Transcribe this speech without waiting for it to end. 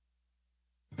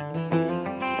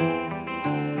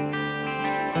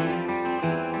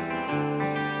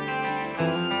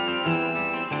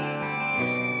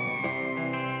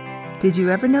Did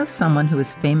you ever know someone who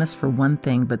is famous for one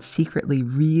thing but secretly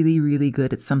really, really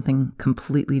good at something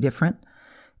completely different?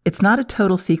 It's not a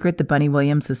total secret that Bunny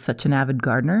Williams is such an avid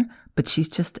gardener, but she's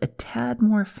just a tad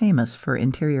more famous for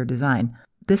interior design.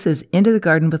 This is Into the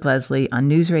Garden with Leslie on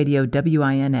News Radio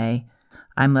WINA.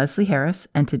 I'm Leslie Harris,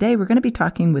 and today we're going to be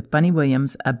talking with Bunny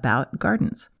Williams about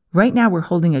gardens. Right now we're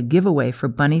holding a giveaway for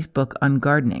Bunny's book on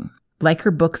gardening. Like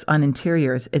her books on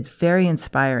interiors, it's very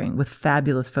inspiring with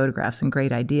fabulous photographs and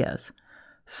great ideas.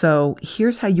 So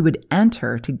here's how you would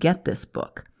enter to get this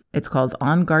book. It's called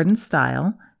On Garden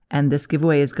Style, and this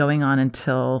giveaway is going on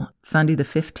until Sunday the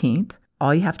 15th.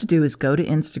 All you have to do is go to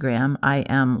Instagram. I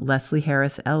am Leslie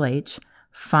Harris LH.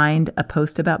 Find a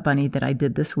post about Bunny that I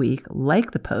did this week, like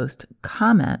the post,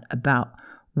 comment about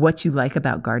what you like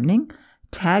about gardening,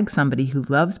 tag somebody who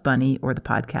loves Bunny or the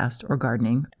podcast or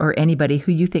gardening, or anybody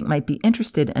who you think might be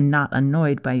interested and not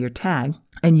annoyed by your tag,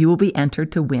 and you will be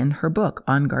entered to win her book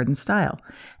on garden style.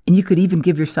 And you could even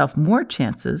give yourself more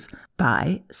chances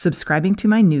by subscribing to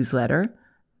my newsletter.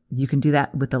 You can do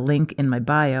that with the link in my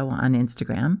bio on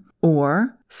Instagram,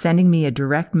 or sending me a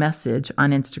direct message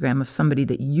on Instagram of somebody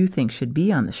that you think should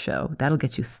be on the show. That'll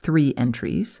get you 3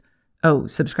 entries. Oh,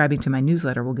 subscribing to my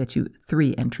newsletter will get you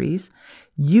 3 entries.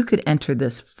 You could enter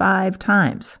this 5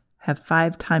 times, have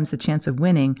 5 times the chance of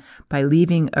winning by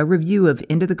leaving a review of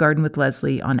Into the Garden with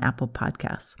Leslie on Apple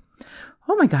Podcasts.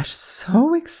 Oh my gosh,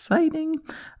 so exciting.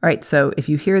 All right, so if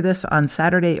you hear this on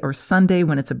Saturday or Sunday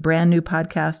when it's a brand new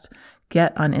podcast,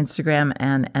 get on Instagram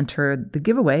and enter the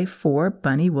giveaway for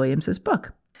Bunny Williams'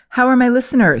 book. How are my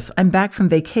listeners? I'm back from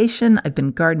vacation. I've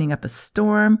been gardening up a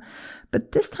storm,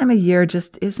 but this time of year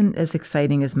just isn't as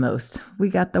exciting as most. We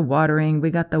got the watering,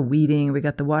 we got the weeding, we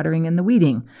got the watering and the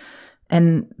weeding.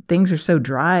 And things are so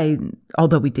dry,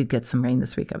 although we did get some rain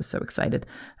this week. I was so excited.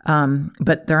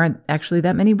 But there aren't actually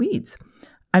that many weeds.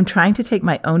 I'm trying to take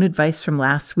my own advice from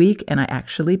last week, and I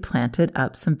actually planted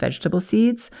up some vegetable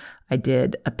seeds. I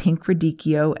did a pink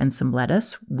radicchio and some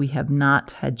lettuce. We have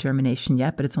not had germination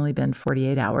yet, but it's only been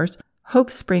 48 hours.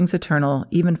 Hope springs eternal,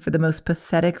 even for the most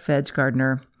pathetic veg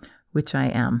gardener, which I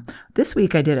am. This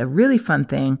week I did a really fun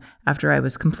thing. After I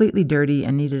was completely dirty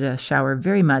and needed a shower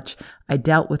very much, I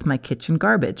dealt with my kitchen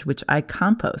garbage, which I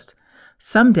compost.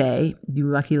 Someday, you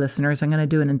lucky listeners, I'm going to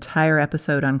do an entire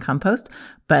episode on compost,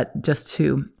 but just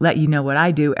to let you know what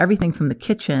I do, everything from the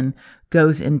kitchen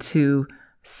goes into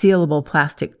sealable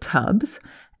plastic tubs.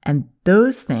 And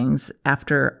those things,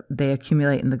 after they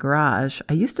accumulate in the garage,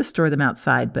 I used to store them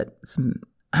outside, but some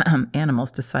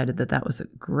animals decided that that was a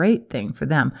great thing for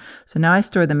them. So now I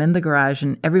store them in the garage,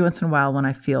 and every once in a while when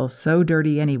I feel so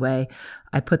dirty anyway,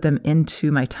 I put them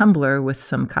into my tumbler with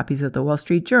some copies of the Wall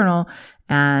Street Journal,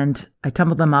 and I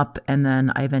tumble them up, and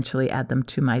then I eventually add them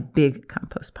to my big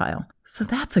compost pile. So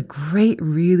that's a great,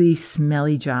 really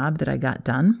smelly job that I got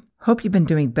done. Hope you've been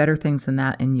doing better things than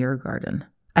that in your garden.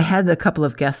 I had a couple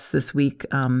of guests this week.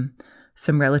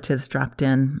 Some relatives dropped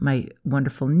in, my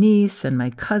wonderful niece and my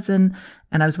cousin,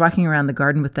 and I was walking around the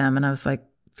garden with them, and I was like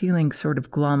feeling sort of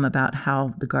glum about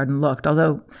how the garden looked,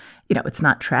 although, you know, it's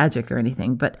not tragic or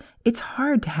anything, but it's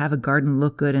hard to have a garden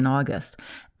look good in August.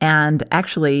 And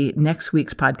actually, next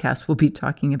week's podcast, we'll be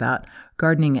talking about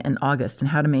gardening in August and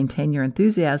how to maintain your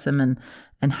enthusiasm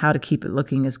and how to keep it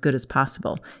looking as good as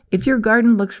possible. If your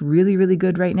garden looks really, really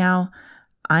good right now,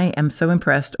 I am so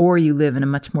impressed, or you live in a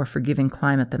much more forgiving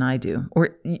climate than I do.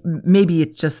 Or maybe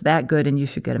it's just that good and you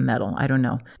should get a medal. I don't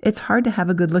know. It's hard to have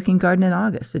a good-looking garden in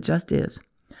August. It just is.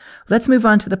 Let's move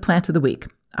on to the plant of the week.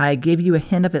 I gave you a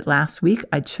hint of it last week.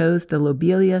 I chose the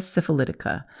Lobelia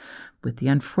syphilitica with the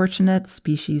unfortunate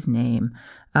species name.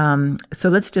 So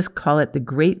let's just call it the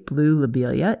Great Blue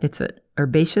Lobelia. It's an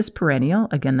herbaceous perennial.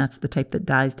 Again, that's the type that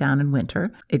dies down in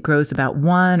winter. It grows about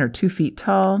 1 or 2 feet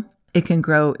tall. It can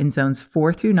grow in zones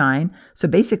 4 through 9, so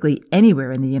basically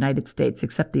anywhere in the United States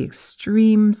except the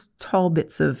extreme tall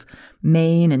bits of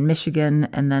Maine and Michigan,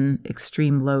 and then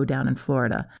extreme low down in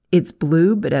Florida. It's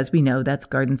blue, but as we know, that's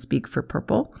garden speak for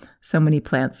purple. So many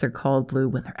plants are called blue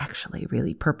when they're actually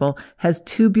really purple. Has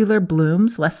tubular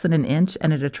blooms, less than an inch,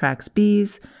 and it attracts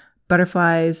bees,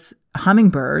 butterflies,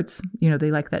 hummingbirds. You know,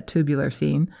 they like that tubular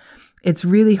scene. It's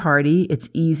really hardy. It's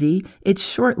easy. It's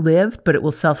short-lived, but it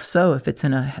will self-sow if it's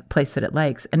in a place that it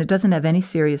likes. And it doesn't have any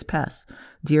serious pests.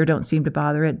 Deer don't seem to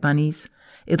bother it, bunnies.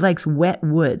 It likes wet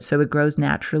wood, so it grows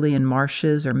naturally in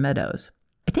marshes or meadows.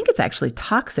 I think it's actually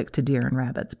toxic to deer and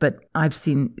rabbits, but I've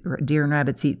seen deer and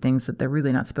rabbits eat things that they're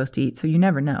really not supposed to eat, so you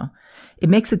never know. It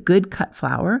makes a good cut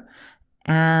flower,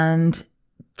 and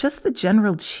just the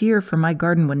general cheer for my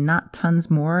garden when not tons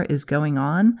more is going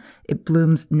on. It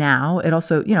blooms now. It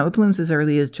also, it blooms as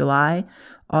early as July,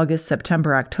 August,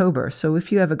 September, October. So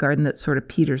if you have a garden that sort of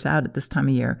peters out at this time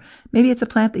of year, maybe it's a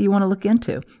plant that you want to look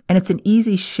into. And it's an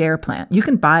easy share plant. You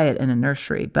can buy it in a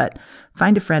nursery, but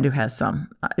find a friend who has some.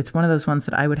 It's one of those ones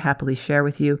that I would happily share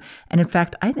with you. And in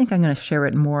fact, I think I'm going to share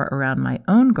it more around my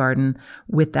own garden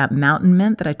with that mountain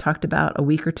mint that I talked about a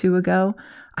week or two ago.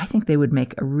 I think they would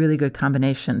make a really good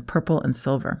combination, purple and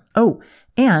silver. Oh,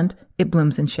 and it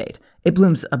blooms in shade. It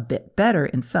blooms a bit better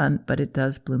in sun, but it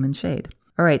does bloom in shade.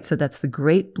 All right, so that's the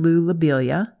great blue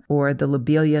lobelia or the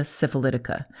Lobelia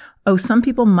syphilitica. Oh, some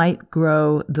people might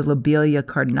grow the Lobelia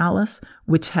cardinalis,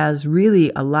 which has really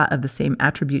a lot of the same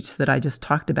attributes that I just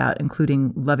talked about,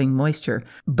 including loving moisture,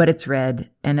 but it's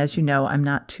red. And as you know, I'm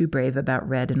not too brave about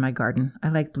red in my garden. I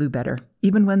like blue better,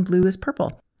 even when blue is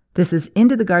purple. This is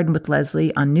Into the Garden with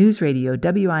Leslie on News Radio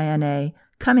WINA.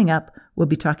 Coming up, we'll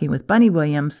be talking with Bunny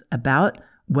Williams about,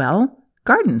 well,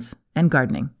 gardens and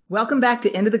gardening. Welcome back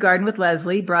to Into the Garden with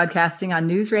Leslie, broadcasting on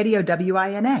News Radio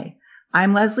WINA.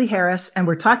 I'm Leslie Harris, and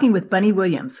we're talking with Bunny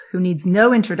Williams, who needs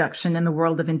no introduction in the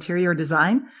world of interior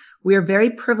design. We are very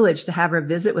privileged to have her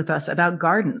visit with us about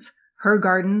gardens, her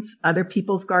gardens, other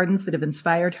people's gardens that have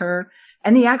inspired her,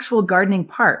 and the actual gardening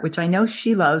part, which I know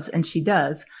she loves and she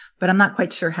does, but I'm not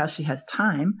quite sure how she has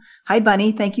time. Hi,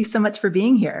 Bunny. Thank you so much for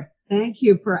being here. Thank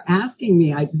you for asking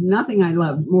me. There's nothing I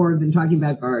love more than talking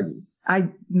about gardens.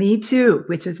 Me too,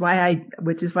 which is why I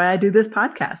do this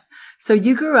podcast. So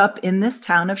you grew up in this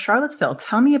town of Charlottesville.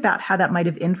 Tell me about how that might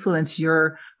have influenced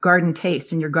your garden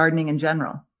taste and your gardening in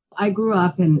general. I grew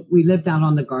up and we lived out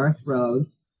on the Garth Road.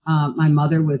 My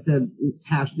mother was a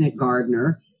passionate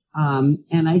gardener.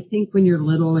 And I think when you're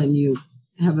little and you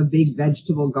have a big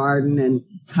vegetable garden and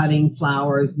cutting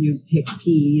flowers, you pick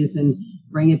peas and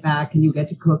bring it back and you get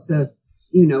to cook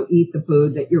eat the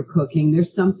food that you're cooking.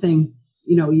 There's something,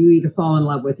 you either fall in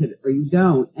love with it or you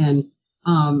don't. And,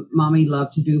 mommy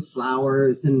loved to do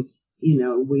flowers and,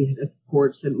 we had a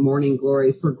porch that morning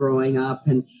glories were growing up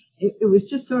and it was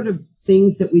just sort of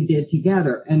things that we did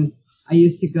together. And I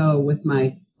used to go with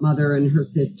my mother and her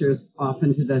sisters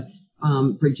often to the,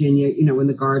 Virginia, when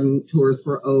the garden tours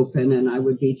were open and I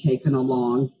would be taken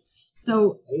along.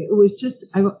 So it was just,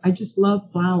 I just love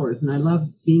flowers and I love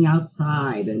being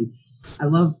outside and I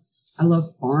love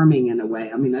farming in a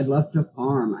way. I mean, I'd love to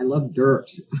farm. I love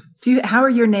dirt. How are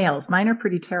your nails? Mine are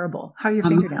pretty terrible. How are your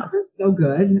fingernails? So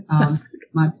good.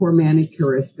 My poor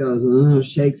manicurist goes,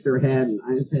 shakes her head. And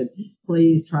I said,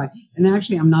 please try. And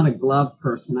actually, I'm not a glove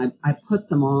person. I put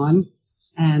them on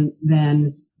and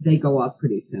then they go off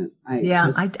pretty soon.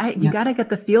 You got to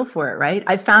get the feel for it, right?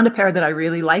 I found a pair that I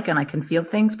really like and I can feel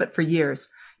things, but for years.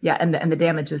 Yeah. And the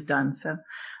damage is done. So,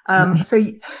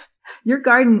 your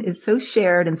garden is so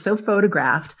shared and so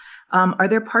photographed. Are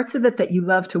there parts of it that you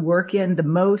love to work in the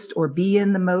most or be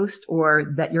in the most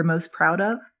or that you're most proud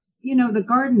of? The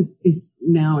garden is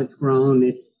now it's grown.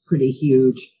 It's pretty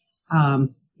huge.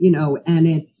 And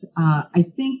it's, I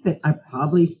think that I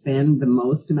probably spend the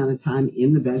most amount of time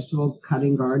in the vegetable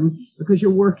cutting garden because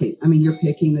you're working. I mean, you're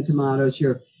picking the tomatoes,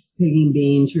 you're picking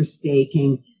beans, you're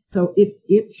staking. So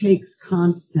it takes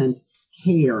constant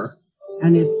care.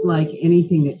 And it's like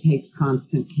anything that takes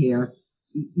constant care.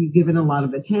 You give it a lot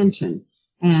of attention.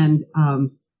 And,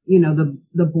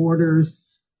 the borders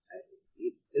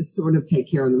sort of take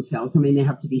care of themselves. I mean, they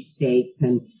have to be staked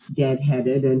and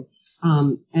deadheaded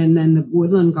and then the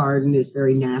woodland garden is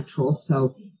very natural.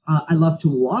 So, I love to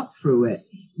walk through it,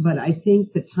 but I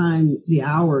think the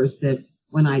hours that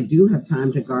when I do have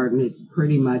time to garden, it's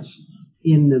pretty much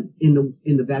in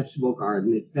the vegetable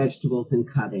garden. It's vegetables and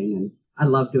cutting. And I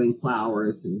love doing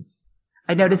flowers. And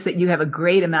I noticed that you have a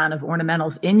great amount of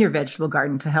ornamentals in your vegetable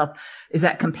garden to help. Is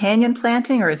that companion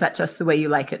planting or is that just the way you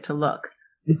like it to look?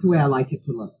 It's the way I like it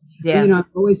to look. Yeah. I've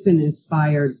always been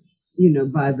inspired,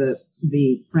 by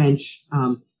the French,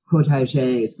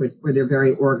 potagers where they're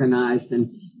very organized and,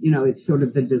 it's sort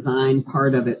of the design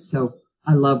part of it. So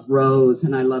I love rows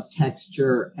and I love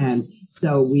texture. And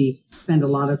so we spend a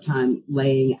lot of time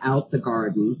laying out the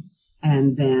garden.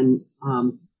 And then,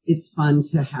 it's fun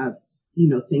to have,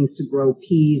 things to grow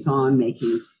peas on,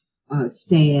 making,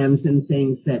 stands and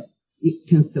things that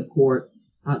can support,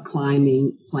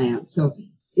 climbing plants. So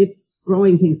it's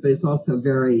growing things, but it's also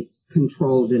very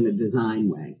controlled in a design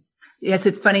way. Yes,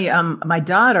 it's funny. My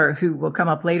daughter, who will come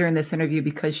up later in this interview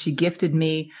because she gifted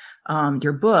me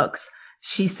your books,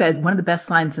 she said one of the best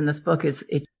lines in this book is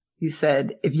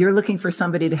if you're looking for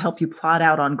somebody to help you plot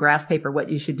out on graph paper what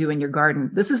you should do in your garden,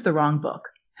 this is the wrong book.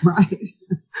 Right.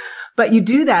 But you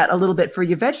do that a little bit for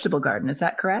your vegetable garden. Is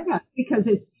that correct? Yeah, because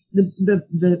it's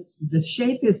the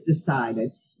shape is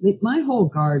decided. My whole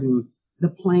garden, the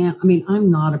plant, I mean, I'm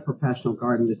not a professional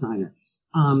garden designer.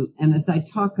 And as I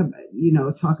talk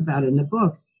about in the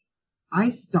book, I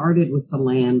started with the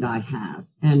land I have,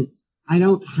 and I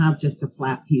don't have just a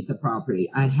flat piece of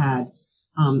property. I had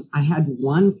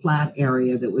one flat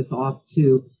area that was off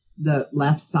to the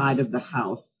left side of the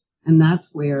house. And that's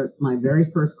where my very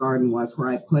first garden was, where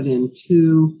I put in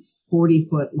 2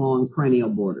 40-foot long perennial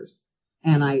borders.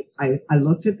 And I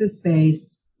looked at the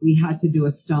space. We had to do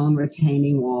a stone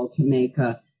retaining wall to make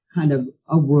a kind of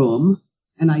a room.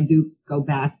 And I do go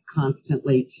back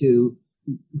constantly to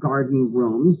garden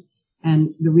rooms.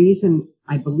 And the reason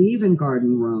I believe in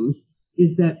garden rooms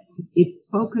is that it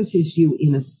focuses you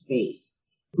in a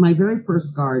space. My very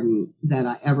first garden that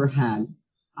I ever had,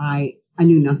 I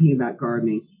knew nothing about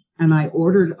gardening. And I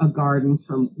ordered a garden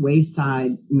from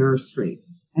Wayside Nursery,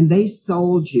 and they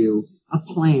sold you a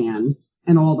plan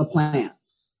and all the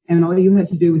plants. And all you had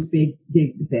to do was dig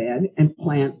the bed and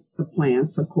plant the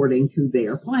plants according to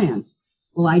their plan.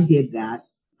 Well, I did that.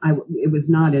 It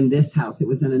was not in this house. It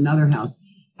was in another house.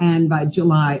 And by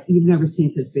July, you've never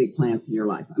seen such big plants in your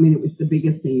life. I mean, it was the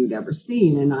biggest thing you'd ever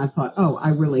seen. And I thought, oh, I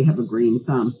really have a green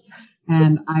thumb.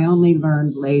 And I only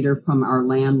learned later from our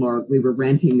landlord, we were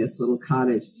renting this little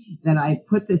cottage, that I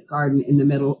put this garden in the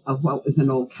middle of what was an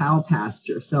old cow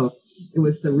pasture. So it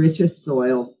was the richest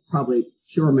soil, probably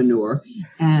pure manure.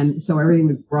 And so everything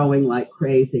was growing like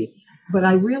crazy. But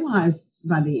I realized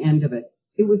by the end of it,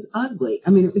 it was ugly.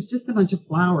 I mean, it was just a bunch of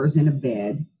flowers in a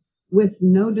bed with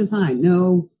no design,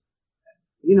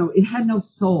 it had no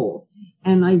soul.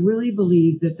 And I really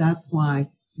believe that that's why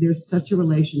there's such a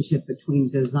relationship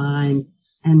between design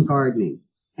and gardening.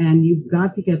 And you've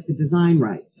got to get the design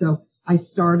right. So I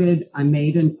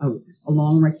made a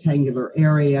long rectangular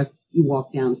area. You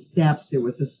walk down steps. There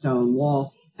was a stone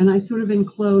wall. And I sort of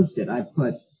enclosed it. I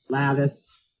put lattice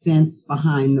fence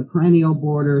behind the perennial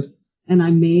borders. And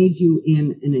I made you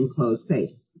in an enclosed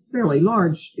space, fairly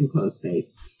large enclosed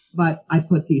space. But I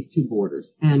put these 2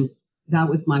 borders. And that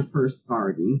was my first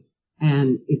garden.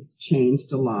 And it's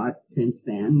changed a lot since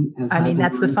then.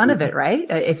 That's the fun of it, right?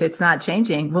 If it's not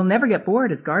changing, we'll never get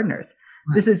bored as gardeners.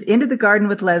 Right. This is Into the Garden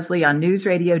with Leslie on News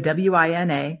Radio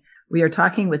WINA. We are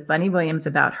talking with Bunny Williams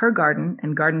about her garden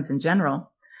and gardens in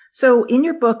general. So in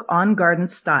your book On Garden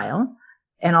Style,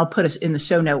 and I'll put it in the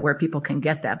show note where people can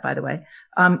get that, by the way,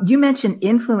 you mentioned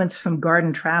influence from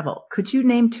garden travel. Could you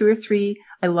name 2 or 3?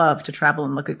 I love to travel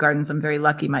and look at gardens. I'm very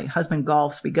lucky. My husband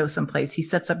golfs. We go someplace. He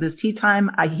sets up his tea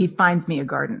time. He finds me a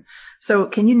garden. So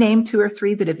can you name 2 or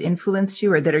 3 that have influenced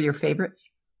you or that are your favorites?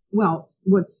 Well,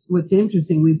 what's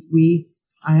interesting,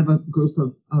 I have a group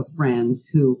of friends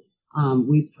who,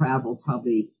 we've traveled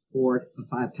probably 4 or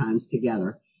 5 times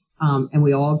together. And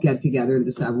we all get together and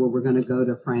decide, well, we're going to go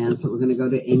to France or we're going to go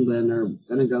to England or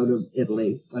going to go to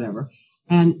Italy, whatever.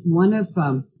 And one of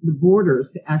the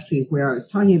borders, actually, where I was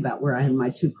talking about, where I had my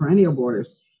 2 perennial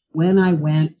borders, when I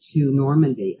went to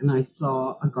Normandy and I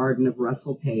saw a garden of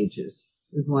Russell Page's,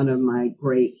 is one of my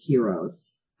great heroes,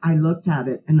 I looked at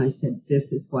it and I said,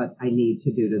 this is what I need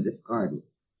to do to this garden.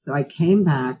 So I came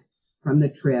back from the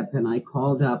trip and I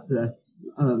called up the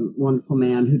wonderful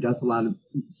man who does a lot of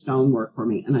stonework for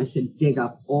me. And I said, dig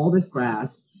up all this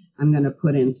grass. I'm going to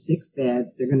put in 6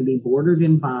 beds. They're going to be bordered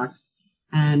in box.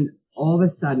 And all of a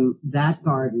sudden, that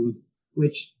garden,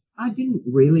 which I didn't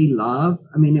really love,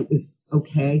 I mean, it was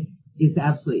okay, is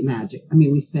absolutely magic. I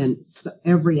mean, we spend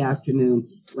every afternoon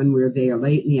when we're there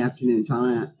late in the afternoon, John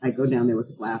and I go down there with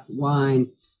a glass of wine,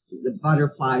 the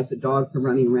butterflies, the dogs are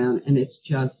running around, and it's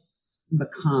just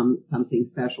become something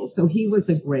special. So he was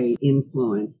a great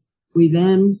influence. We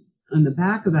then, on the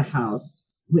back of the house,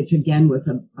 which again was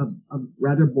a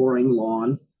rather boring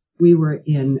lawn, we were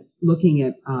looking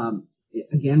at,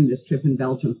 again, this trip in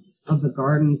Belgium, of the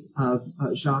gardens of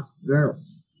Jacques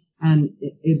Verts. And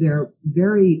they're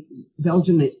very,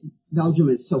 Belgium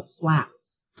is so flat.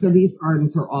 So these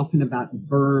gardens are often about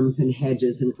berms and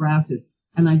hedges and grasses.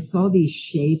 And I saw these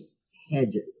shaped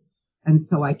hedges. And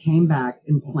so I came back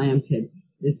and planted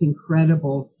this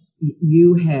incredible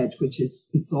yew hedge,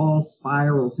 it's all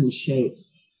spirals and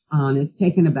shapes. And it's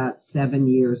taken about 7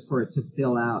 years for it to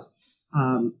fill out.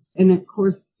 And of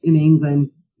course, in England,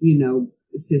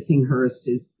 Sissinghurst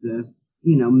is the,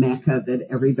 Mecca that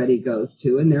everybody goes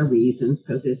to, and there are reasons,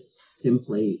 because it's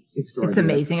simply extraordinary. It's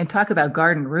amazing. And talk about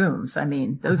garden rooms. I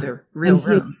mean, those are real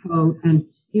rooms. And,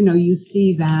 you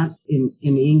see that in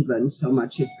England so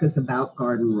much. It's because about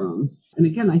garden rooms. And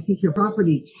again, I think your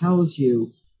property tells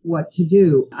you what to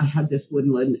do. I had this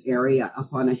woodland area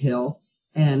up on a hill,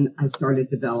 And I started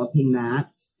developing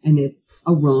that. And it's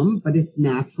a room, but it's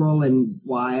natural and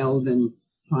wild and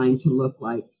trying to look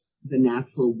like the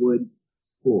natural wood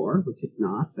floor, which it's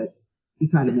not, but you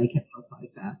try to make it look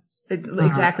like that.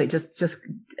 Exactly. Just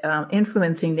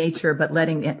influencing nature, but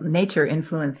letting nature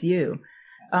influence you.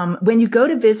 When you go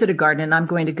to visit a garden, and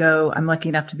I'm lucky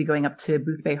enough to be going up to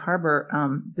Boothbay Harbor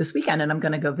this weekend, and I'm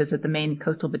going to go visit the Maine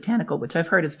Coastal Botanical, which I've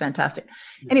heard is fantastic.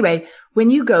 Anyway, when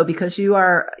you go, because you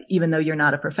are, even though you're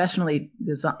not a professionally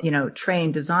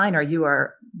trained designer, you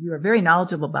are very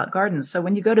knowledgeable about gardens. So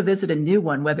when you go to visit a new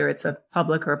one, whether it's a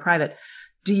public or a private,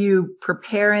 do you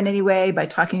prepare in any way by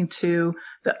talking to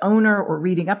the owner or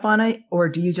reading up on it, or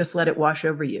do you just let it wash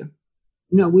over you?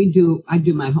 No, I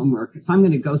do my homework. If I'm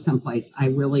going to go someplace, I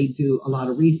really do a lot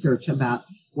of research about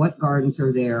what gardens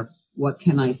are there. What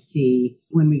can I see?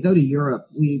 When we go to Europe,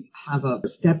 we have a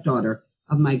stepdaughter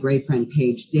of my great friend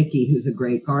Paige Dickey, who's a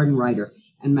great garden writer.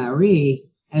 And Marie,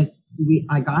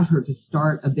 I got her to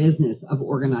start a business of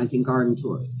organizing garden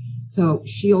tours. So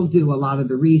she'll do a lot of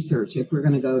the research. If we're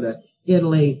going to go to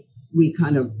Italy, we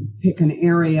kind of pick an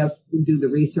area, do the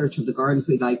research of the gardens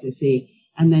we'd like to see.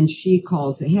 And then she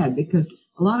calls ahead, because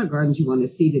a lot of gardens you want to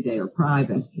see today are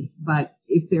private, but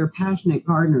if they're passionate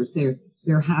gardeners,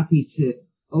 they're happy to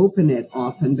open it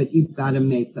often, but you've got to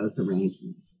make those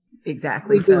arrangements.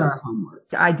 Exactly. We do our homework.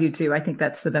 I do too. I think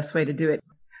that's the best way to do it.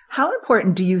 How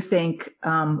important do you think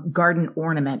garden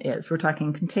ornament is? We're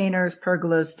talking containers,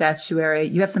 pergolas, statuary.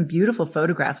 You have some beautiful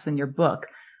photographs in your book.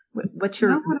 What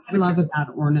I love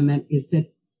about ornament is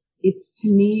that it's,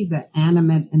 to me, the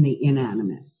animate and the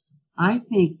inanimate. I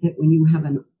think that when you have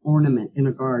an ornament in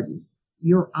a garden,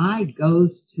 your eye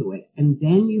goes to it, and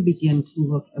then you begin to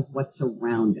look at what's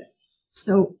around it.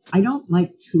 So I don't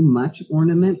like too much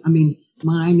ornament. I mean,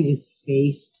 mine is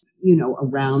spaced,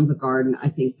 around the garden. I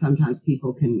think sometimes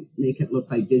people can make it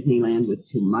look like Disneyland with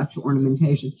too much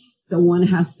ornamentation. So one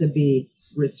has to be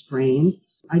restrained.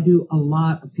 I do a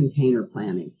lot of container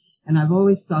planning, and I've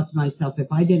always thought to myself, if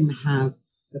I didn't have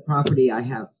the property I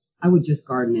have, I would just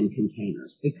garden in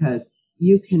containers, because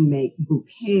you can make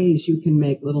bouquets, you can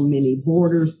make little mini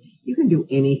borders, you can do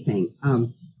anything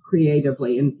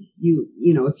creatively. And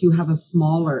if you have a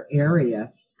smaller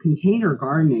area, container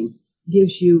gardening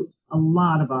gives you a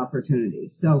lot of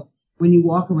opportunities. So when you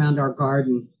walk around our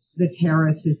garden, the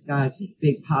terrace has got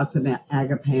big pots of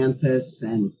agapanthus,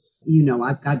 and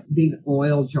I've got big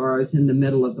oil jars in the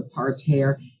middle of the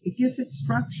parterre. It gives it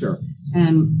structure,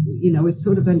 and it's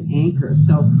sort of an anchor.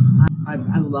 So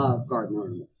I love garden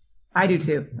ornament. I do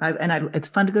too. It's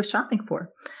fun to go shopping for.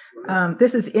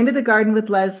 This is Into the Garden with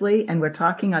Leslie, and we're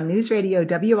talking on News Radio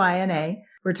WINA.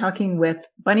 We're talking with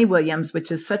Bunny Williams, which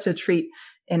is such a treat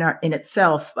in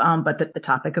itself. But the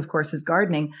topic, of course, is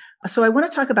gardening. So I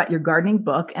want to talk about your gardening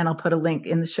book, and I'll put a link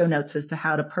in the show notes as to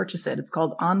how to purchase it. It's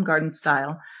called On Garden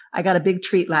Style. I got a big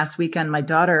treat last weekend. My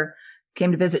daughter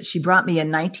came to visit. She brought me a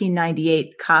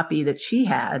 1998 copy that she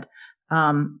had.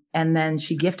 And then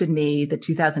she gifted me the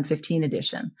 2015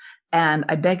 edition. And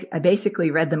I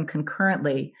basically read them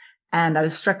concurrently, and I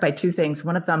was struck by two things.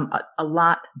 One of them, a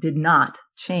lot did not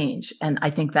change. And I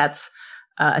think that's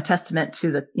a testament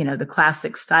to the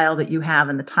classic style that you have,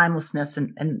 and the timelessness,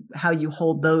 and how you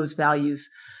hold those values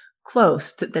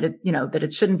close to that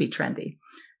it shouldn't be trendy.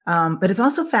 But it's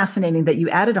also fascinating that you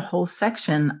added a whole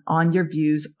section on your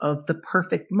views of the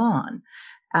perfect lawn.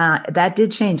 That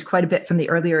did change quite a bit from the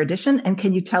earlier edition. And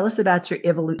can you tell us about your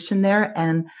evolution there?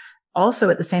 And also,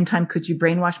 at the same time, could you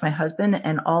brainwash my husband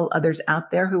and all others out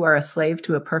there who are a slave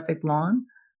to a perfect lawn?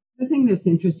 The thing that's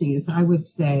interesting is, I would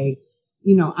say,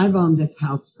 I've owned this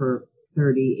house for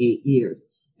 38 years.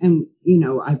 And,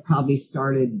 I probably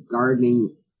started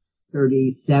gardening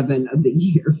 37 of the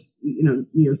years,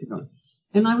 years ago.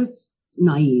 And I was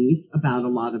naive about a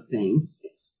lot of things,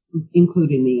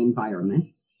 including the environment.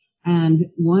 And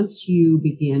once you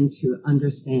begin to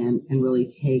understand and really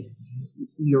take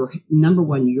your, number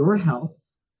one, your health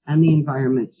and the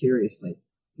environment seriously,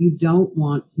 you don't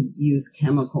want to use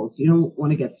chemicals. You don't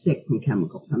want to get sick from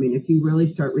chemicals. I mean, if you really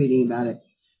start reading about it,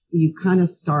 you kind of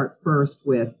start first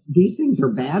with, these things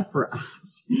are bad for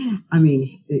us. I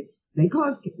mean, they're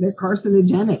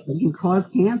carcinogenic. They can cause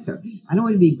cancer. I don't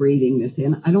want to be breathing this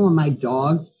in. I don't want my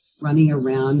dogs running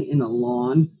around in a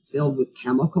lawn filled with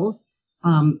chemicals.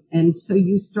 And so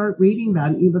you start reading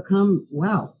about it, and you become,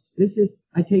 wow,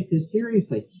 I take this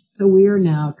seriously. So we are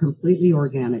now a completely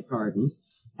organic garden.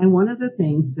 And one of the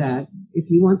things that, if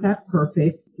you want that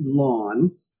perfect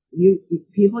lawn,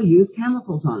 people use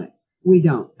chemicals on it. We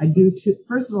don't. I do too.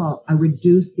 First of all, I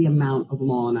reduce the amount of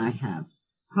lawn I have,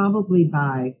 probably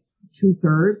by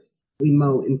 2/3. We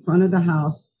mow in front of the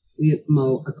house. We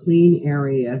mow a clean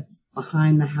area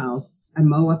behind the house. I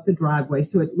mow up the driveway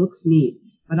so it looks neat.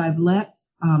 But I let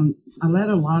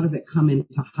a lot of it come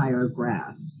into higher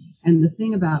grass. And the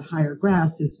thing about higher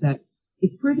grass is that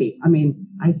it's pretty. I mean,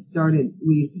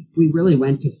 we really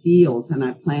went to fields and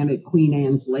I planted Queen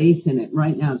Anne's lace in it.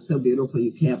 Right now it's so beautiful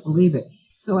you can't believe it.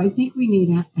 So I think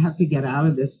we have to get out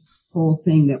of this whole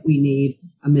thing that we need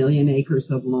 1 million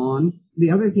acres of lawn. The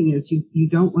other thing is you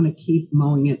don't want to keep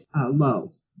mowing it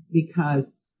low,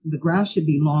 because the grass should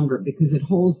be longer because it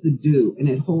holds the dew and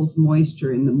it holds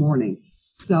moisture in the morning.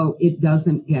 So it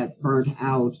doesn't get burnt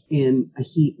out in a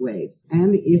heat wave.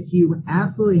 And if you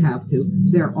absolutely have to,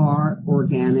 there are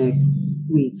organic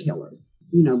weed killers.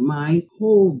 You know, my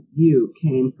whole view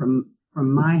came from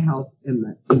my health in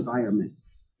the environment.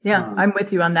 Yeah, I'm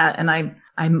with you on that. And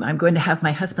I'm going to have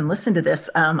my husband listen to this.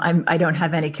 I don't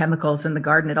have any chemicals in the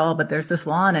garden at all, but there's this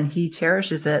lawn and he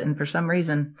cherishes it. And for some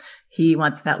reason he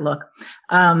wants that look.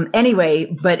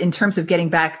 Anyway, but in terms of getting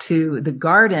back to the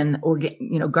garden or,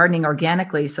 gardening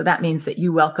organically. So that means that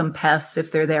you welcome pests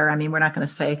if they're there. I mean, we're not going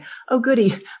to say, oh,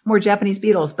 goody, more Japanese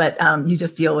beetles, but, you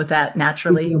just deal with that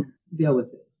naturally. Deal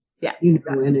with it. Yeah.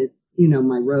 And it's,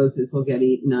 my roses will get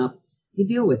eaten up. You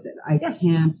deal with it. I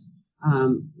can't.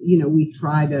 We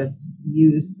try to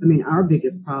our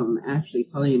biggest problem actually,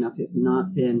 funny enough, has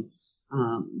not been,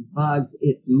 bugs.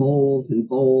 It's moles and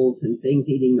voles and things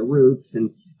eating the roots.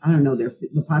 And I don't know,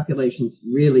 the population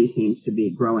really seems to be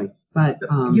growing, but,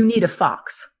 you need a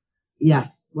fox.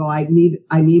 Yes. Well, I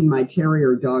need my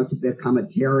terrier dog to become a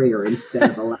terrier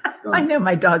instead of a lap dog. I know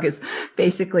my dog is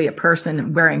basically a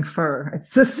person wearing fur.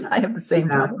 It's just, I have the same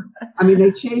problem. I mean,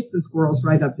 they chase the squirrels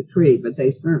right up the tree, but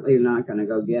they certainly are not going to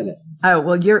go get it. Oh,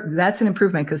 well, that's an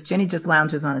improvement because Jenny just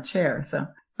lounges on a chair. So,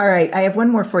 all right. I have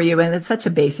one more for you, and it's such a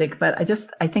basic, but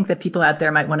I think that people out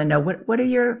there might want to know what are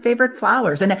your favorite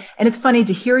flowers? And it's funny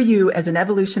to hear you as an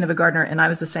evolution of a gardener. And I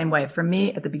was the same way. For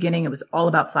me, at the beginning, it was all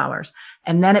about flowers.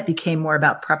 And then it became more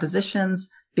about prepositions,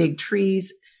 big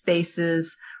trees,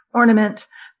 spaces, ornament.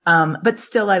 But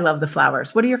still, I love the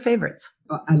flowers. What are your favorites?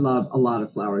 I love a lot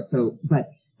of flowers. But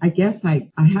I guess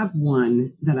I have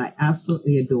one that I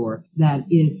absolutely adore that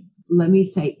is, let me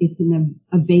say, it's an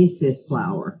invasive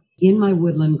flower. In my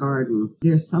woodland garden,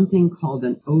 there's something called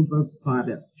an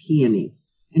obovata peony,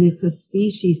 and it's a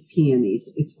species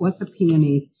peonies. It's what the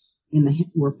peonies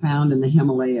were found in the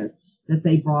Himalayas that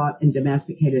they brought and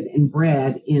domesticated and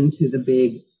bred into the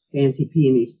big fancy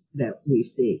peonies that we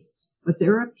see. But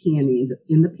they're a peony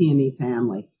in the peony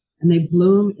family, and they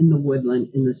bloom in the woodland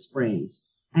in the spring.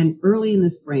 And early in the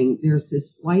spring, there's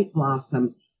this white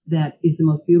blossom that is the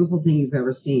most beautiful thing you've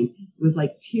ever seen, with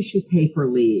like tissue paper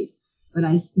leaves. But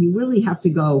you really have to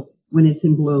go when it's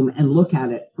in bloom and look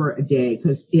at it for a day,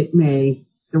 because the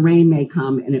rain may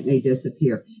come and it may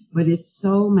disappear. But it's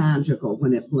so magical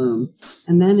when it blooms.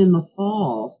 And then in the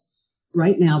fall,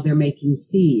 right now they're making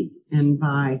seeds. And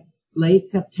by late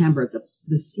September,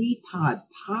 the seed pod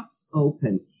pops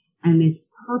open and it's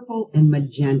purple and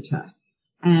magenta.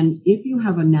 And if you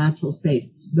have a natural space,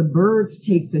 the birds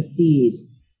take the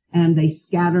seeds and they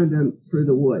scatter them through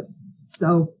the woods.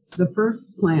 So the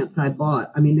first plants I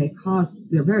bought,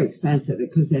 they're very expensive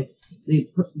because the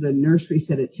nursery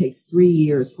said it takes 3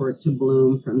 years for it to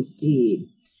bloom from seed.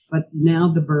 But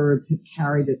now the birds have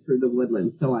carried it through the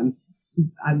woodland. So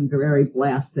I'm very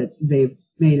blessed that they've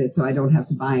made it so I don't have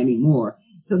to buy any more.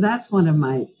 So that's one of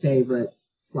my favorite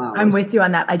flowers. I'm with you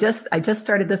on that. I just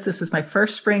started this. This was my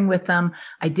first spring with them.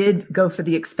 I did go for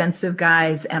the expensive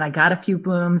guys and I got a few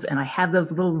blooms and I have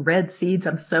those little red seeds.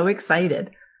 I'm so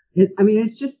excited.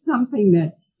 It's just something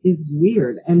that is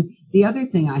weird. And the other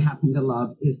thing I happen to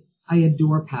love is I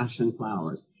adore passion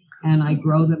flowers, and I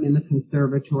grow them in the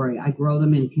conservatory. I grow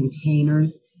them in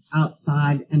containers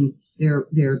outside, and they're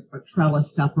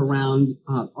trellised up around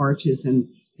arches and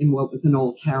in what was an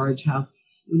old carriage house.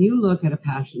 When you look at a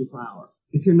passion flower,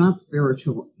 if you're not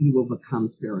spiritual, you will become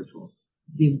spiritual.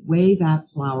 The way that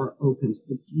flower opens,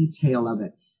 the detail of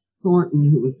it. Thornton,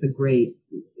 who was the great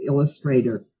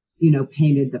illustrator,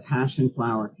 painted the passion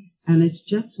flower. And it's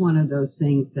just one of those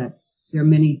things that there are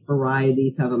many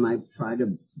varieties of them. I try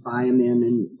to buy them in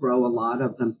and grow a lot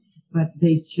of them. But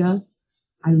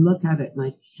I look at it and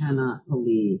I cannot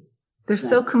believe. They're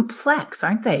so complex,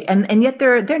 aren't they? And yet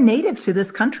they're native to this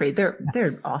country.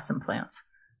 They're awesome plants.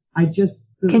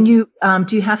 Can you,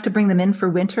 do you have to bring them in for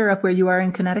winter up where you are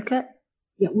in Connecticut?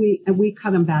 Yeah, we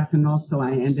cut them back, and also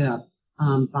I ended up,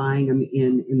 buying them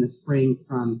in the spring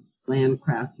from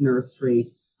Landcraft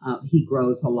Nursery. He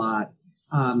grows a lot.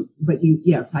 But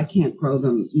I can't grow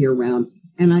them year round.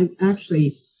 And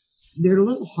they're a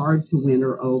little hard to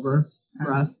winter over.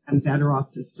 for us, I'm better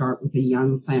off to start with a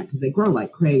young plant because they grow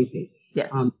like crazy.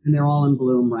 Yes. And they're all in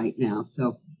bloom right now.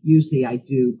 So usually I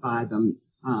do buy them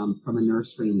from a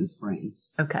nursery in the spring.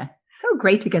 Okay. So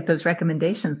great to get those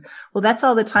recommendations. Well, that's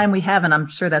all the time we have, and I'm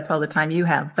sure that's all the time you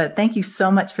have. But thank you so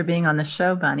much for being on the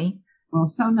show, Bunny. Well,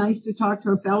 so nice to talk to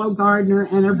a fellow gardener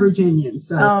and a Virginian.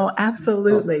 Oh,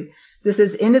 absolutely. This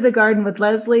is Into the Garden with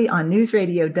Leslie on News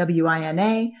Radio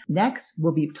WINA. Next,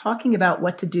 we'll be talking about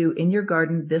what to do in your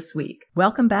garden this week.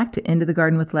 Welcome back to Into the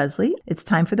Garden with Leslie. It's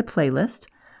time for the playlist.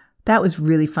 That was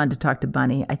really fun to talk to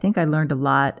Bunny. I think I learned a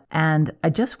lot, and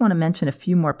I just want to mention a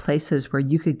few more places where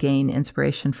you could gain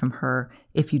inspiration from her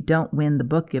if you don't win the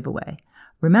book giveaway.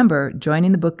 Remember,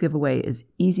 joining the book giveaway is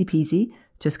easy peasy.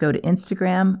 Just go to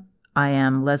Instagram. I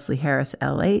am Leslie Harris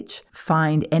LH.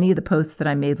 Find any of the posts that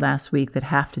I made last week that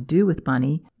have to do with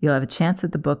Bunny. You'll have a chance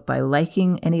at the book by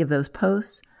liking any of those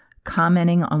posts,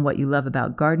 commenting on what you love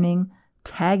about gardening,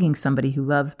 tagging somebody who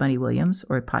loves Bunny Williams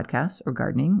or podcasts or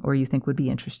gardening or you think would be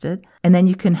interested. And then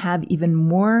you can have even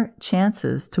more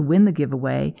chances to win the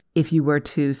giveaway if you were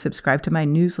to subscribe to my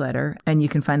newsletter. And you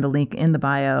can find the link in the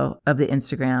bio of the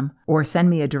Instagram, or send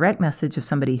me a direct message of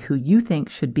somebody who you think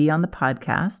should be on the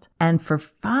podcast. And for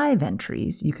 5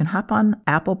 entries, you can hop on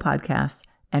Apple Podcasts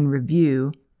and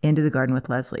review Into the Garden with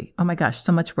Leslie. Oh my gosh,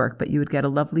 so much work, but you would get a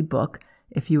lovely book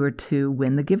if you were to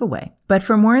win the giveaway. But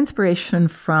for more inspiration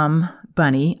from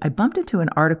Bunny, I bumped into an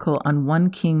article on One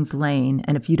Kings Lane.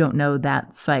 And if you don't know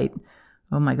that site,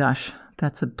 oh my gosh,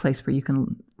 that's a place where you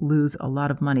can lose a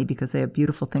lot of money because they have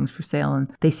beautiful things for sale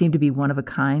and they seem to be one of a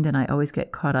kind. And I always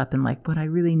get caught up in like, but I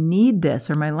really need this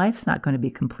or my life's not going to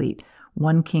be complete.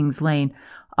 One Kings Lane.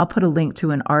 I'll put a link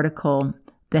to an article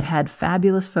that had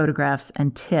fabulous photographs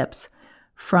and tips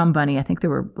from Bunny. I think there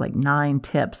were like 9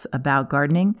 tips about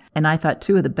gardening. And I thought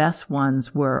 2 of the best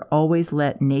ones were always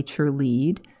let nature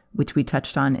lead, which we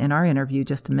touched on in our interview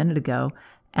just a minute ago,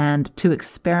 and to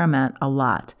experiment a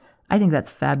lot. I think that's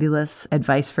fabulous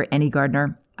advice for any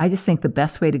gardener. I just think the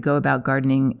best way to go about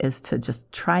gardening is to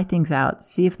just try things out,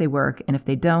 see if they work. And if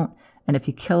they don't, and if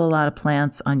you kill a lot of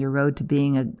plants on your road to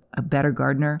being a better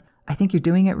gardener, I think you're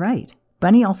doing it right.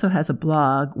 Bunny also has a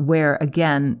blog where,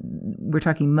 again, we're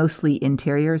talking mostly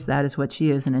interiors. That is what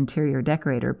she is, an interior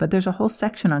decorator. But there's a whole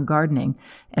section on gardening,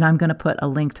 and I'm going to put a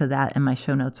link to that in my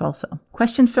show notes also.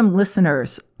 Questions from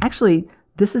listeners. Actually,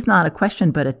 this is not a question,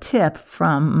 but a tip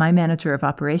from my manager of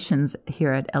operations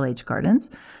here at LH Gardens.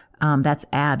 That's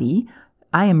Abby.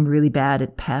 I am really bad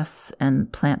at pests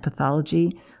and plant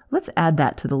pathology. Let's add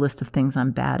that to the list of things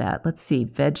I'm bad at. Let's see.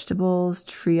 Vegetables,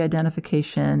 tree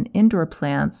identification, indoor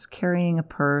plants, carrying a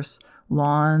purse,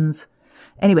 lawns.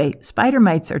 Anyway, spider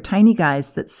mites are tiny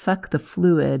guys that suck the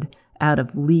fluid out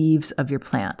of leaves of your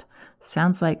plant.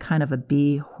 Sounds like kind of a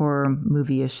bee horror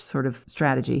movie-ish sort of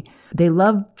strategy. They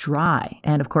love dry.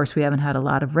 And of course, we haven't had a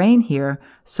lot of rain here.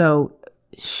 So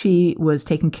she was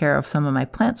taking care of some of my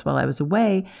plants while I was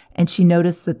away, and she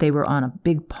noticed that they were on a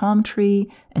big palm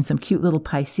tree and some cute little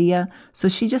picea. So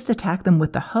she just attacked them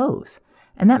with the hose.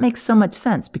 And that makes so much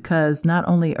sense because not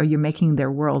only are you making their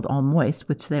world all moist,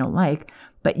 which they don't like,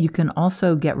 but you can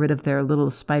also get rid of their little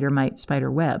spider mite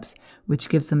spider webs, which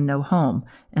gives them no home.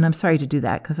 And I'm sorry to do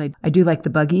that because I do like the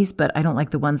buggies, but I don't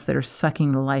like the ones that are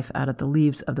sucking the life out of the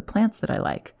leaves of the plants that I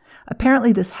like.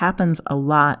 Apparently, this happens a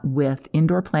lot with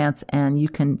indoor plants, and you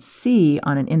can see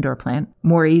on an indoor plant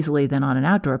more easily than on an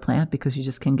outdoor plant because you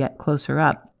just can get closer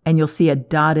up. And you'll see a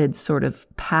dotted sort of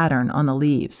pattern on the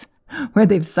leaves where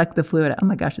they've sucked the fluid. Oh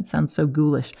my gosh, it sounds so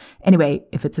ghoulish. Anyway,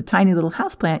 if it's a tiny little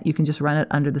houseplant, you can just run it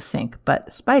under the sink.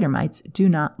 But spider mites do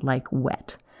not like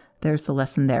wet. There's the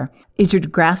lesson there. Is your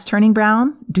grass turning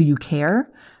brown? Do you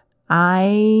care?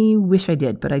 I wish I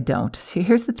did, but I don't. So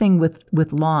here's the thing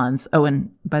with lawns. Oh,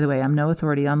 and by the way, I'm no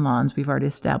authority on lawns. We've already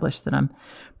established that I'm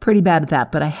pretty bad at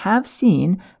that. But I have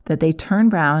seen that they turn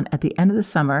brown at the end of the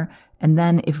summer. And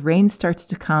then if rain starts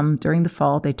to come during the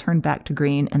fall, they turn back to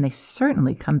green. And they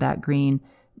certainly come back green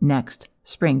next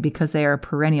spring because they are a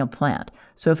perennial plant.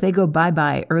 So if they go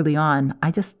bye-bye early on,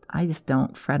 I just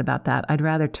don't fret about that. I'd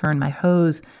rather turn my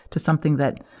hose to something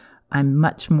that I'm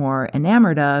much more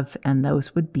enamored of, and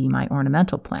those would be my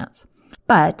ornamental plants.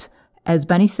 But as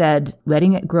Bunny said,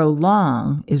 letting it grow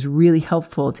long is really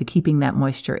helpful to keeping that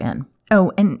moisture in.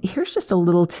 Oh, and here's just a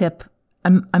little tip.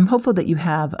 I'm hopeful that you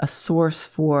have a source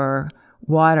for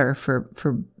water for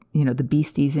the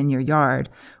beasties in your yard,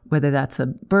 whether that's a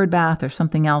bird bath or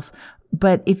something else.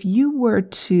 But if you were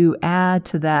to add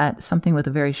to that something with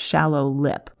a very shallow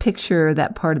lip, picture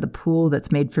that part of the pool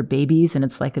that's made for babies and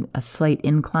it's like a slight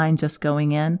incline just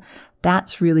going in.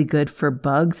 That's really good for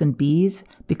bugs and bees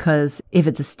because if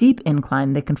it's a steep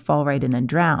incline, they can fall right in and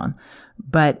drown.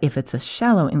 But if it's a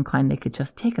shallow incline, they could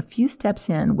just take a few steps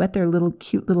in, wet their little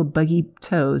cute little buggy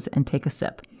toes and take a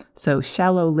sip. So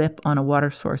shallow lip on a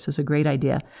water source is a great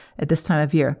idea at this time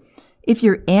of year. If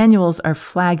your annuals are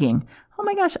flagging, oh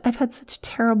my gosh, I've had such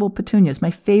terrible petunias.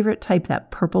 My favorite type,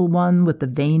 that purple one with the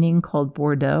veining called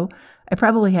Bordeaux. I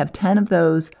probably have 10 of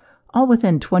those all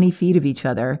within 20 feet of each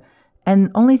other.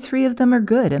 And only 3 of them are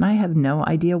good, and I have no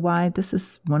idea why. This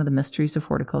is one of the mysteries of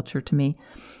horticulture to me.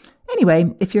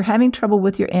 Anyway, if you're having trouble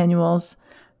with your annuals,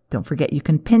 don't forget you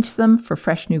can pinch them for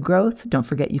fresh new growth. Don't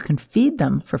forget you can feed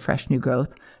them for fresh new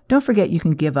growth. Don't forget you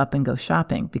can give up and go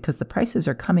shopping because the prices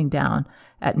are coming down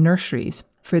at nurseries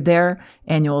for their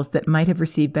annuals that might have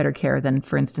received better care than,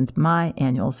 for instance, my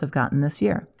annuals have gotten this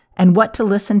year. And what to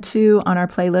listen to on our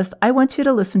playlist? I want you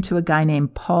to listen to a guy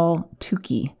named Paul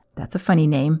Tukey. That's a funny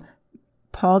name.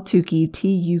 Paul Tukey,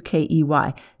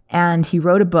 Tukey. And he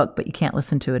wrote a book, but you can't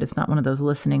listen to it. It's not one of those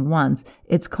listening ones.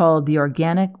 It's called The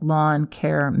Organic Lawn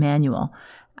Care Manual.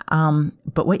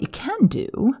 But what you can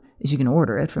do is you can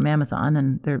order it from Amazon,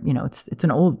 and it's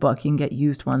an old book. You can get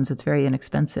used ones. It's very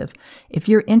inexpensive. If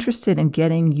you're interested in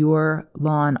getting your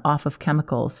lawn off of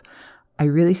chemicals, I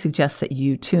really suggest that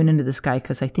you tune into this guy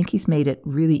because I think he's made it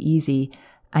really easy.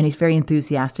 And he's very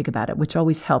enthusiastic about it, which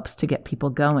always helps to get people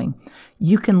going.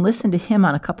 You can listen to him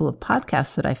on a couple of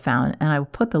podcasts that I found, and I will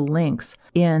put the links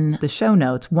in the show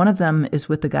notes. One of them is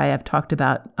with the guy I've talked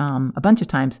about a bunch of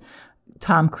times,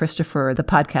 Tom Christopher. The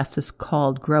podcast is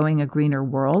called Growing a Greener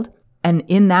World. And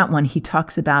in that one, he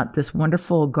talks about this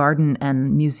wonderful garden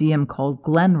and museum called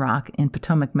Glen Rock in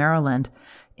Potomac, Maryland.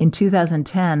 In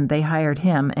 2010, they hired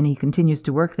him, and he continues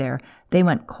to work there. They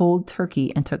went cold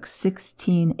turkey and took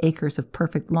 16 acres of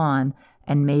perfect lawn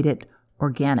and made it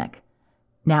organic.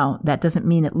 Now, that doesn't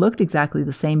mean it looked exactly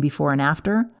the same before and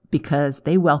after, because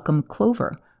they welcome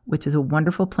clover, which is a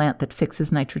wonderful plant that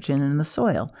fixes nitrogen in the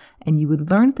soil. And you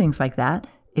would learn things like that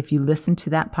if you listen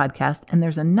to that podcast. And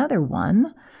there's another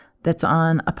one that's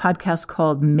on a podcast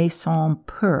called Maison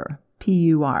Pur,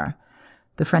 P-U-R.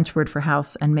 The French word for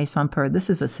house, and Maison Pur. This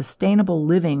is a sustainable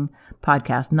living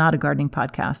podcast, not a gardening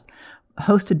podcast,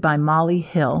 hosted by Molly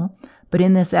Hill. But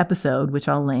in this episode, which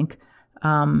I'll link,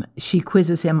 she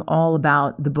quizzes him all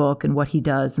about the book and what he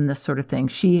does and this sort of thing.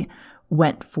 She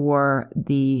went for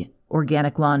the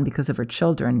organic lawn because of her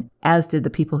children, as did the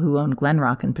people who own Glen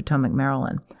Rock in Potomac,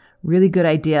 Maryland. Really good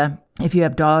idea if you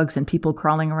have dogs and people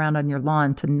crawling around on your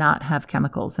lawn to not have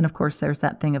chemicals. And of course, there's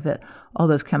that thing of it, all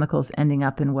those chemicals ending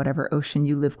up in whatever ocean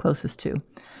you live closest to.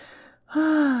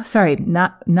 Sorry,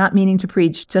 not meaning to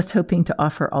preach, just hoping to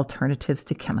offer alternatives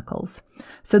to chemicals.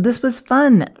 So this was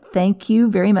fun. Thank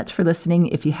you very much for listening.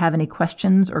 If you have any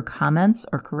questions or comments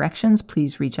or corrections,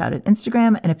 please reach out at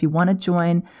Instagram. And if you want to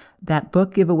join that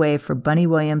book giveaway for Bunny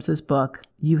Williams's book,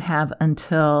 you have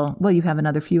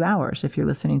another few hours if you're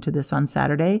listening to this on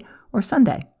Saturday or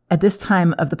Sunday. At this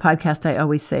time of the podcast, I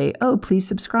always say, oh, please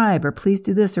subscribe, or please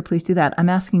do this, or please do that. I'm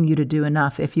asking you to do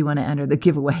enough if you want to enter the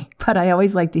giveaway, but I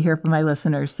always like to hear from my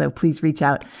listeners, so please reach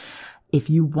out if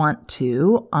you want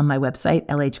to on my website,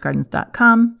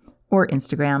 lhgardens.com, or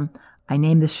Instagram. I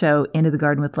named the show Into the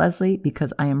Garden with Leslie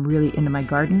because I am really into my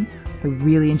garden. I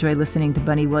really enjoy listening to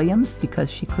Bunny Williams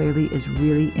because she clearly is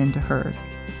really into hers.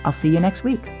 I'll see you next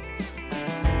week.